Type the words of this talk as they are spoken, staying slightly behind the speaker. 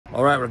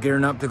All right, we're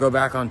gearing up to go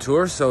back on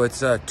tour, so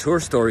it's tour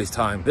stories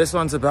time. This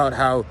one's about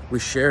how we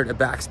shared a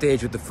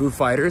backstage with the Foo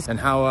Fighters and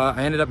how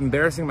I ended up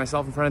embarrassing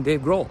myself in front of Dave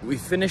Grohl. We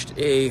finished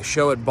a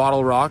show at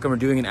Bottle Rock and we're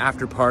doing an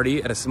after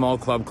party at a small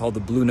club called the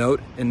Blue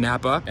Note in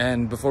Napa.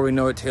 And before we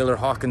know it, Taylor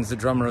Hawkins, the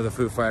drummer of the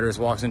Foo Fighters,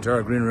 walks into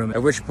our green room,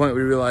 at which point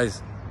we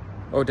realize,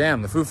 oh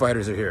damn, the Foo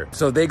Fighters are here.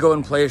 So they go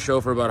and play a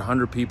show for about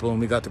 100 people and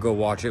we got to go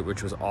watch it,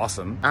 which was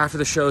awesome. After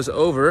the show's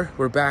over,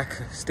 we're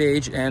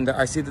backstage and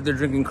I see that they're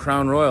drinking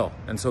Crown Royal.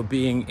 And so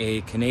being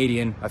a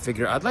Canadian, I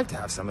figure I'd like to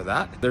have some of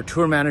that. Their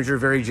tour manager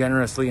very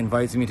generously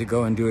invites me to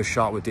go and do a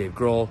shot with Dave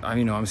Grohl.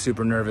 I'm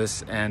super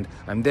nervous and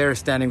I'm there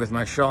standing with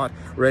my shot,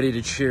 ready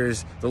to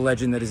cheers the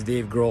legend that is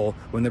Dave Grohl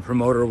when the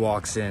promoter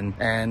walks in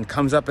and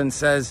comes up and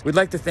says, "We'd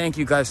like to thank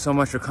you guys so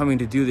much for coming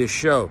to do this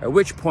show." At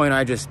which point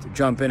I just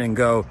jump in and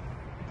go,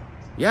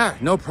 "Yeah,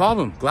 no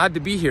problem. Glad to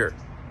be here."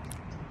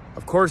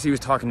 Of course, he was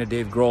talking to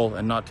Dave Grohl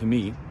and not to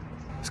me.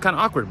 It's kind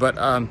of awkward, but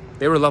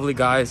they were lovely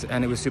guys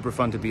and it was super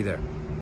fun to be there.